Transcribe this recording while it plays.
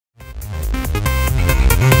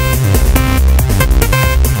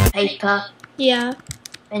paper. Yeah.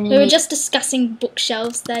 And We were just discussing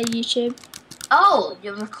bookshelves there, YouTube. Oh,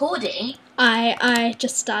 you're recording? I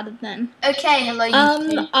just started then. Okay, hello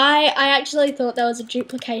YouTube. I actually thought there was a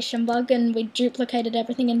duplication bug and we duplicated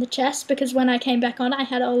everything in the chest because when I came back on I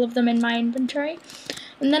had all of them in my inventory.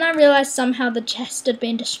 And then I realised somehow the chest had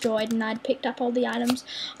been destroyed and I'd picked up all the items.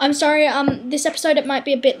 I'm sorry, this episode it might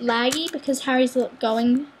be a bit laggy because Harry's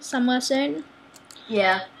going somewhere soon.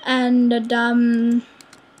 Yeah. And So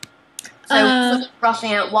we're sort of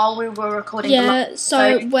rushing it while we were recording. Yeah,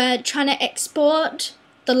 so we're trying to export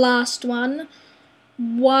the last one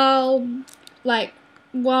while playing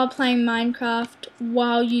Minecraft,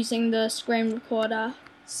 while using the screen recorder.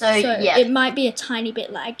 So yeah. it might be a tiny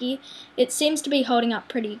bit laggy. It seems to be holding up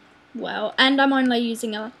pretty well, and I'm only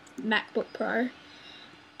using a MacBook Pro.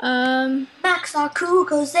 Macs are cool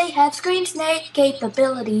because they have Screen Snake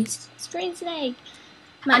capabilities. Screen Snake.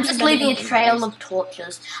 I'm just leaving a trail of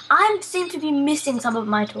torches. I seem to be missing some of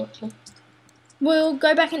my torches. We'll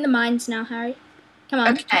go back in the mines now, Harry. Come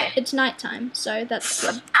on. Okay. It's nighttime, so that's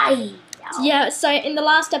good. Aye. Yeah, so in the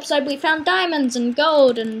last episode we found diamonds and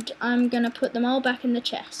gold, and I'm gonna put them all back in the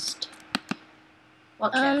chest.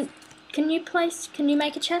 What chest? Can you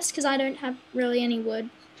make a chest? Because I don't have really any wood.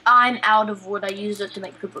 I'm out of wood. I use it to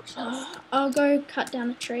make the bookshelf. I'll go cut down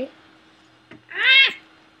a tree. Ah!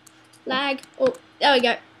 Lag. Oh, there we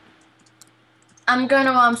go. I'm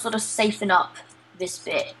gonna sort of safeten up this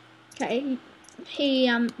bit. Okay.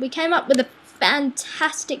 We came up with a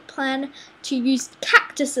fantastic plan to use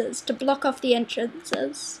cactuses to block off the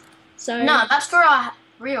entrances. So No, that's for our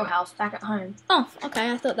real house back at home. Oh,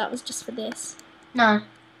 okay. I thought that was just for this. No.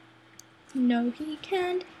 No, he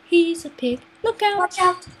can't. He's a pig. Look out! Watch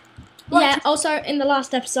out! Yeah. Also, in the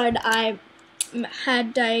last episode, I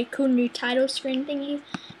had a cool new title screen thingy.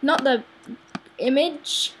 Not the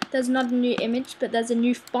image. There's not a new image, but there's a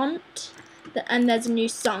new font, and there's a new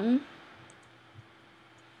song.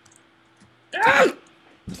 Oh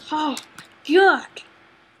my god!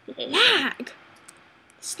 Lag!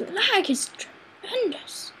 This lag is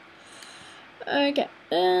tremendous. Okay,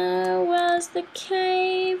 where's the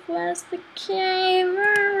cave? Where's the cave?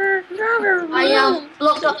 I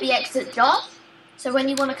blocked up the exit, Josh. So when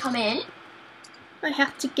you want to come in, I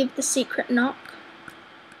have to give the secret knock.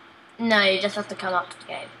 No, you just have to come up to the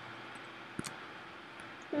cave.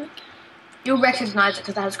 Okay. You'll recognise it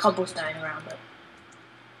because it has cobblestone around it.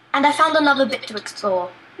 And I found another bit to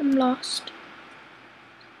explore. I'm lost.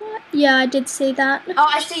 What? Yeah, I did see that. Oh,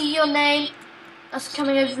 I see your name. That's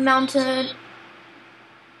coming over the mountain.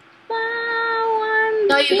 Wow,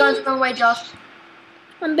 No, you're going the wrong way, Josh.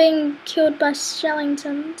 I'm being killed by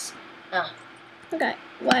Shellingtons. Oh. Okay,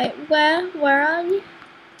 wait, where are you?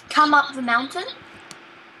 Come up the mountain.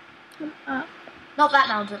 Come up. Not that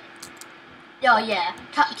mountain. Oh, yeah.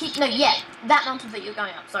 That mountain that you're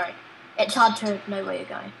going up, sorry. It's hard to know where you're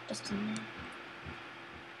going. Just a minute.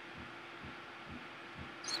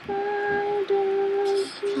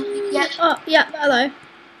 Yeah. Oh, yeah, hello.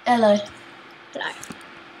 Hello. Hello.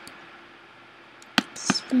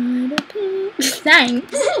 Spider pig.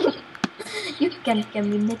 Thanks. You can give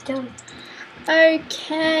me the toe.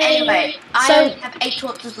 Okay. Anyway, I have 8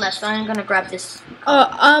 torches left, so I'm gonna grab this.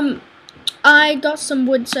 Oh, I got some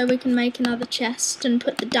wood so we can make another chest and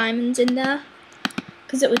put the diamonds in there.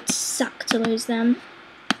 Because it would suck to lose them.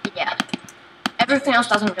 Yeah. Everything else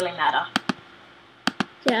doesn't really matter.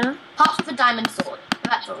 Yeah. Apart from the diamond sword.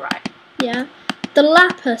 That's alright. Yeah. The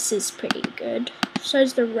lapis is pretty good.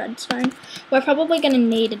 So's the redstone. We're probably going to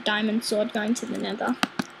need a diamond sword going to the nether.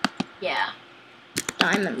 Yeah.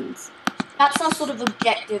 Diamonds. That's our sort of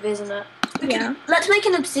objective, isn't it? Yeah. Let's make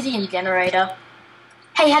an obsidian generator.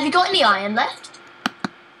 Hey, have you got any iron left?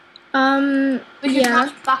 We could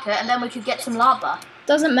craft a bucket and then we could get some lava.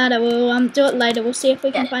 Doesn't matter, we'll do it later. We'll see if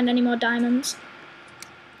we can find any more diamonds.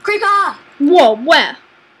 Creeper! Whoa, where?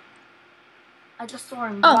 I just saw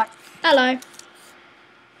him. Oh, hello.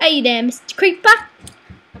 Hey there, Mr. Creeper.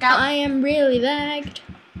 Look out. I am really lagged.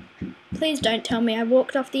 Please don't tell me I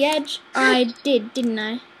walked off the edge. I did, didn't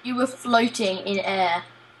I? You were floating in air.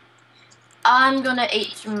 I'm gonna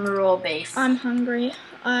eat some raw beef. I'm hungry.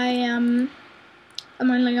 I'm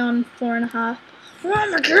only on 4.5. Oh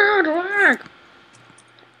my god, lag!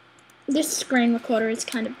 This screen recorder is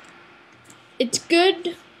it's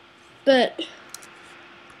good, but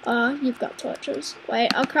you've got torches.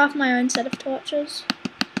 Wait, I'll craft my own set of torches.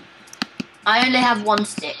 I only have 1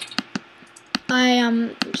 stick.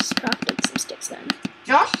 I just crafted some sticks then.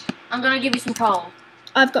 Josh, I'm gonna give you some coal.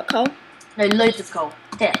 I've got coal. No, loads of coal.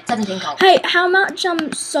 Here, 17 coal. Hey, how much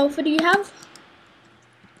sulfur do you have?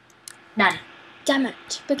 None. Damn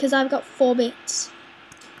it, because I've got 4 bits.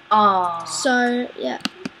 Oh. So, yeah.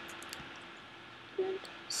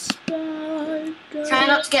 Try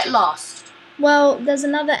not to get lost. Well, there's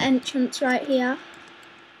another entrance right here.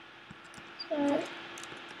 So,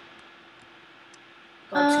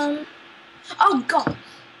 God. Oh God.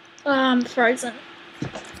 I'm frozen.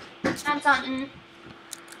 Found something.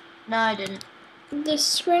 No, I didn't. The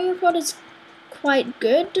screen record is quite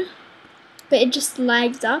good, but it just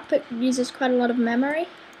lags up. It uses quite a lot of memory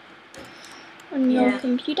on your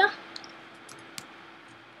computer.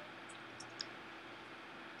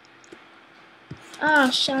 Ah,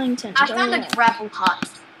 Shellington. I found a gravel hut.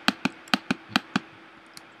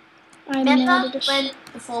 Remember when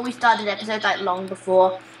before we started episode, like long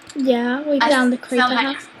before? Yeah, we found the creeper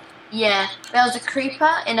house. Yeah, there was a creeper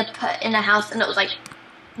in a house, and it was like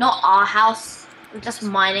not our house. We were just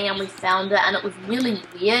mining, and we found it, and it was really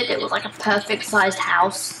weird. It was like a perfect sized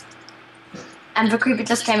house, and the creeper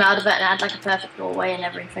just came out of it and had like a perfect doorway and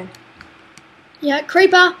everything. Yeah,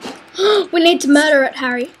 creeper. We need to murder it,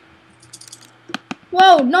 Harry.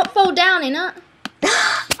 Whoa! Not fall down in it.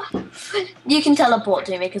 You can teleport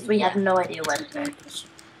to me because we have no idea where to go.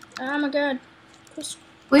 Oh my god.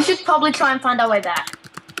 We should probably try and find our way back.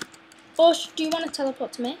 Or do you want to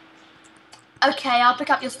teleport to me? Okay, I'll pick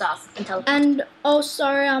up your stuff and teleport. And also,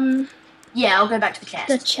 yeah, I'll go back to the chest.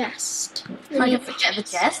 The chest. I can forget the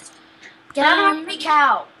chest. Get out of my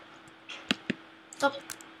cow. Stop.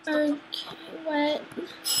 Okay, wait.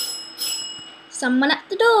 Someone at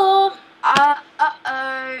the door.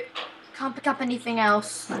 Uh-oh. Can't pick up anything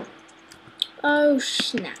else. Oh,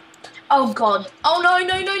 snap. Oh, God. Oh, no,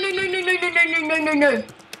 no, no, no, no, no, no, no, no, no, no, no.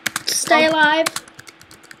 Stay alive.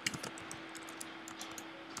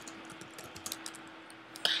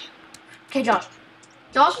 Okay, Josh.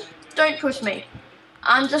 Josh, don't push me.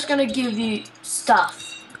 I'm just going to give you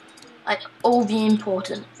stuff. Like, all the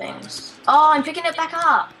important things. Oh, I'm picking it back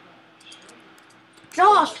up.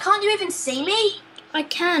 Josh, can't you even see me? I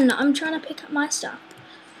can. I'm trying to pick up my stuff.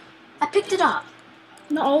 I picked it up.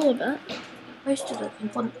 Not all of it. Most of the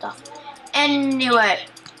important stuff. Anyway,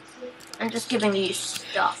 I'm just giving you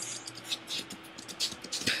stuff.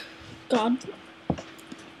 God.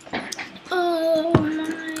 Oh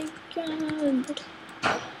my god.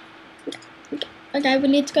 Okay, we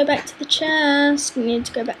need to go back to the chest. We need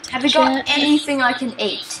to go back to Have the you got anything I can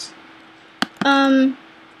eat?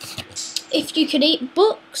 If you could eat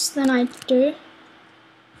books, then I do.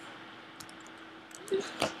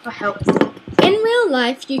 For help. In real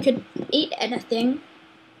life, you could eat anything.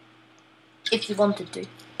 If you wanted to.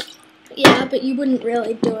 Yeah, but you wouldn't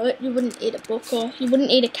really do it. You wouldn't eat a book or you wouldn't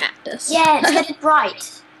eat a cactus. Yeah, get it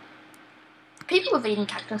right. People have eaten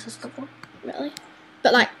cactuses before. Really?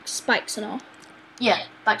 But like spikes and all. Yeah,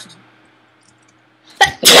 spikes.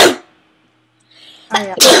 Oh,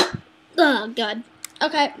 yeah. Oh god.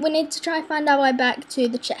 Okay, we need to try and find our way back to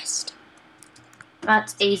the chest.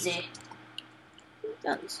 That's easy.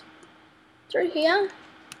 That's through here.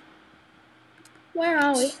 Where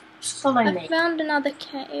are we? Just follow me. I found another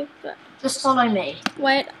cave, but... Just follow me.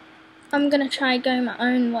 Wait, I'm gonna try going my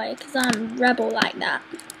own way, because I'm rebel like that.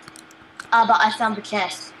 Ah, but I found the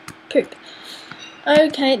chest. Poop.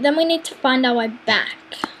 Okay, then we need to find our way back.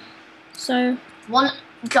 So...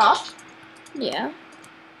 Josh? Yeah?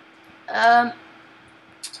 How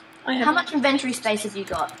much inventory space have you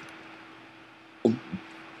got?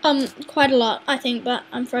 Quite a lot, I think, but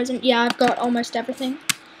I'm frozen. Yeah, I've got almost everything.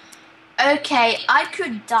 Okay, I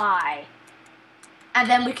could die. And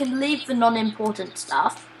then we can leave the non-important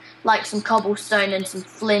stuff, like some cobblestone and some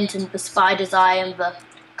flint and the spider's eye and the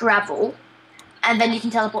gravel. And then you can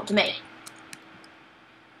teleport to me.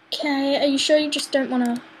 Okay, are you sure you just don't want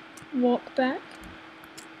to walk back?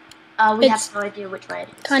 We have no idea which way it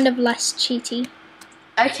is. Kind of less cheaty.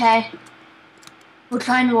 Okay. We'll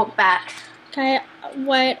try and walk back. Okay,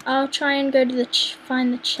 wait, I'll try and go to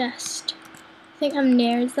find the chest. I think I'm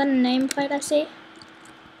near. Is that a nameplate I see?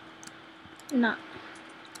 No.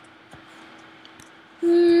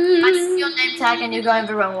 I see your name tag and you're going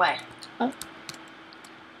the wrong way. Oh.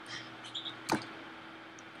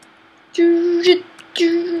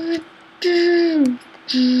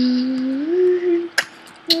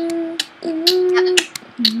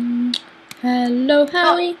 Hello,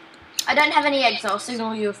 Harry. Oh, I don't have any eggs, so I'll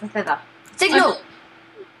signal you with a feather. Signal!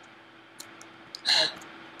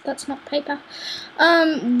 That's not paper.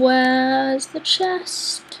 Where's the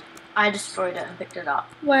chest? I destroyed it and picked it up.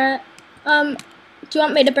 Where? Do you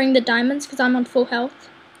want me to bring the diamonds? Because I'm on full health.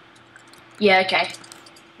 Yeah, okay.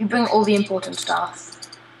 You bring all the important stuff.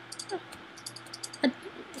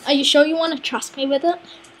 Are you sure you want to trust me with it?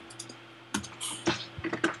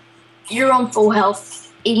 You're on full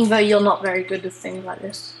health, even though you're not very good with things like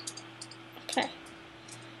this.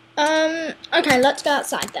 Okay, let's go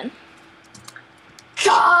outside then.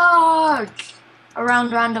 Charge!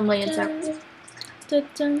 Around randomly in circles.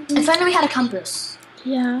 If only we had a compass.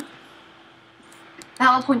 Yeah.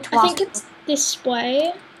 PowerPoint to I us. think it's this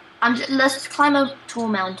way. Let's climb a tall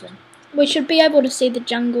mountain. We should be able to see the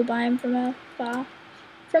jungle biome from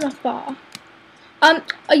afar. Oh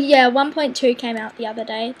yeah, 1.2 came out the other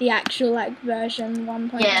day. The actual version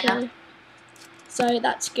 1.2. Yeah. So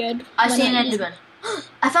that's good. I see an Enderman.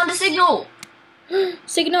 I found a signal.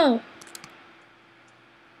 Signal.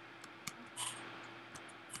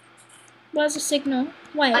 Where's the signal?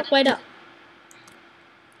 Wait up.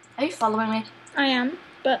 Are you following me? I am,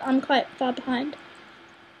 but I'm quite far behind.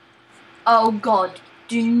 Oh God!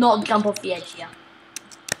 Do not jump off the edge here.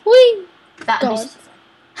 Whee! That God.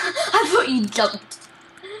 I thought you jumped.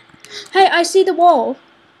 Hey, I see the wall.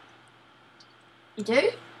 You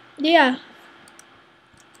do? Yeah.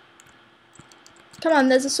 Come on,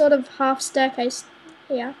 there's a sort of half staircase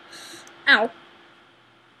here. Ow.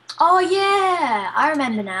 Oh yeah, I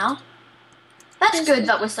remember now. That's good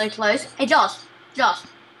that we're so close. Hey Josh.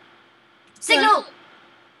 Signal!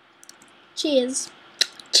 Cheers.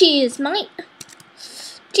 Cheers, mate.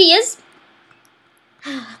 Cheers.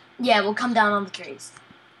 Yeah, we'll come down on the trees.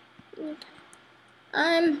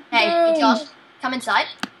 Hey Josh, come inside.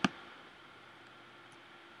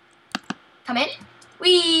 Come in.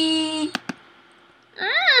 Whee!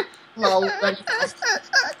 Lol.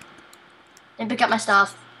 Then pick up my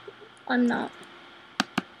stuff. I'm not.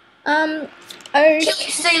 Okay.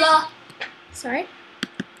 Stealer! Sorry?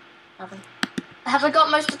 Nothing. Have I got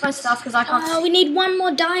most of my stuff? Because I can't. Oh, we need one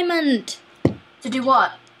more diamond. To do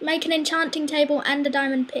what? Make an enchanting table and a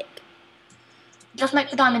diamond pick. Just make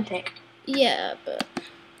the diamond pick. Yeah, but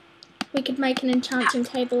we could make an enchanting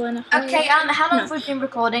table and a hole. Okay, how long have we been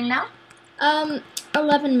recording now?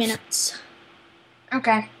 11 minutes.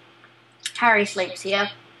 Okay. Harry sleeps here.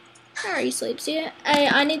 Harry sleeps here. Hey,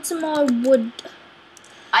 I need some more wood.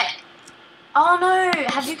 Oh no,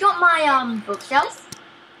 have you got my bookshelf?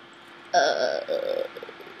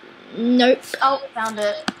 Nope. Oh, found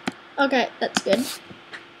it. Okay, that's good.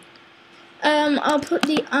 I'll put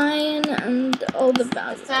the iron and all the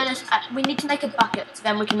values. Furnace. We need to make a bucket, so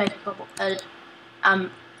then we can make a bubble.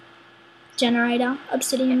 Generator,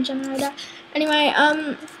 obsidian generator. Anyway,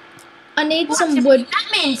 I need some wood. That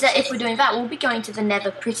means that if we're doing that, we'll be going to the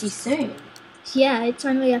Nether pretty soon. Yeah, it's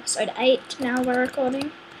only episode 8 now we're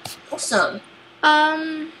recording. Awesome.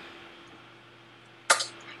 I'm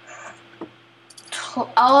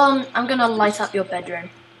gonna light up your bedroom.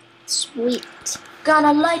 Sweet.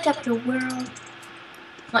 Gonna light up your world.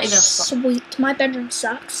 Not even a song. Sweet. My bedroom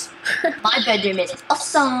sucks. My bedroom is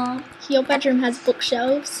awesome. Your bedroom has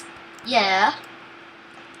bookshelves. Yeah.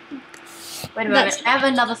 Wait a moment. I have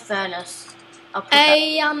another furnace. I'll put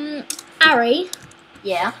Ari.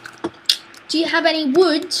 Yeah. Do you have any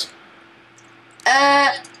wood?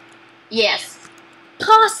 Yes.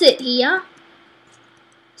 Pass it here.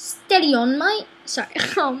 Steady on, mate. Sorry.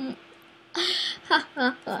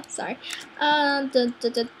 Sorry.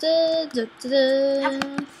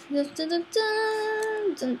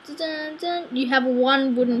 You have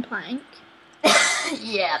one wooden plank.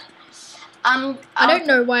 Yeah. I don't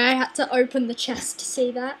know why I had to open the chest to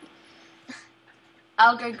see that.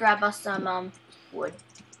 I'll go grab us some wood.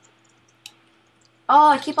 Oh,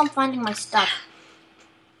 I keep on finding my stuff.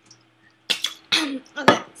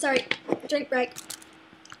 Okay, sorry. Drink break.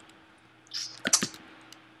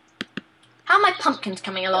 How are my pumpkins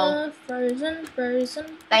coming along? Frozen.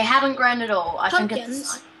 They haven't grown at all. I think Pumpkins?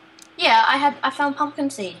 it's yeah. I found pumpkin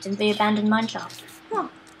seeds in the abandoned mine shaft. Oh,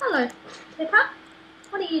 hello, Pippa.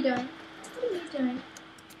 What are you doing?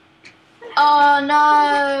 Oh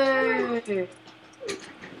no! Good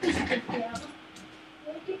girl.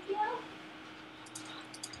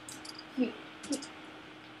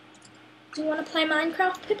 Do you want to play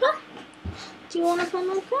Minecraft, Pippa?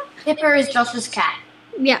 Pippa is Josh's cat.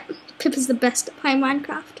 Yeah, Pippa's the best at playing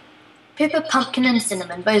Minecraft. Pippa, Pumpkin, and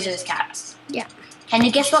Cinnamon. Those are his cats. Yeah. Can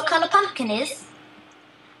you guess what kind of pumpkin is?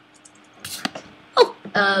 Oh!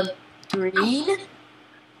 Green.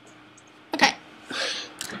 Okay.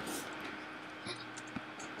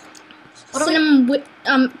 What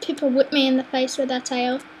Pippa whipped me in the face with her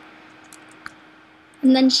tail.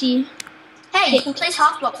 And then she... Hey, you can place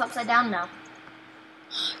half blocks upside down now.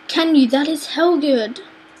 Can you? That is hell good.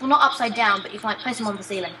 Well, not upside down, but you can like place them on the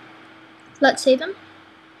ceiling. Let's see them.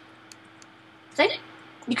 See?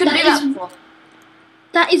 You couldn't do that before.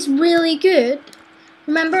 That is really good.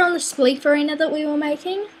 Remember on the Spleef arena that we were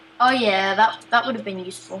making? Oh yeah, that would have been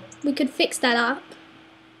useful. We could fix that up.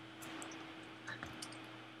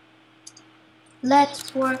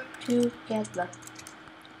 Let's work together.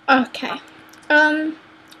 Okay.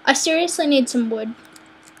 I seriously need some wood.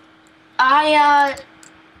 12.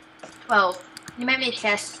 You made me a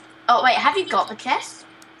chest. Oh, wait, have you got the chest?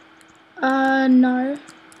 No.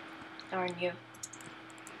 Darn you.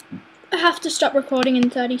 I have to stop recording in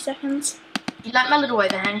 30 seconds. You like my little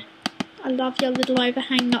overhang? I love your little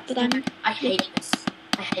overhang, not that I'm... I hate this.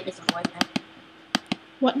 I hate this little overhang.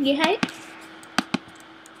 What do you hate?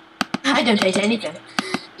 I don't hate anything.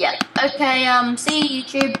 Yeah. Okay, see you,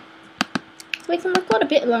 YouTube. We can record a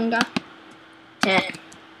bit longer. 10,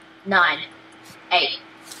 9, 8,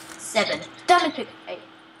 7. Diamond pick. 8,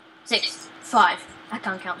 6, 5. I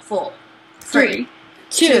can't count. 4, 3,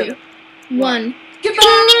 2, 1.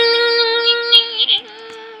 Goodbye.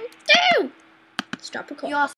 Stop recording. You are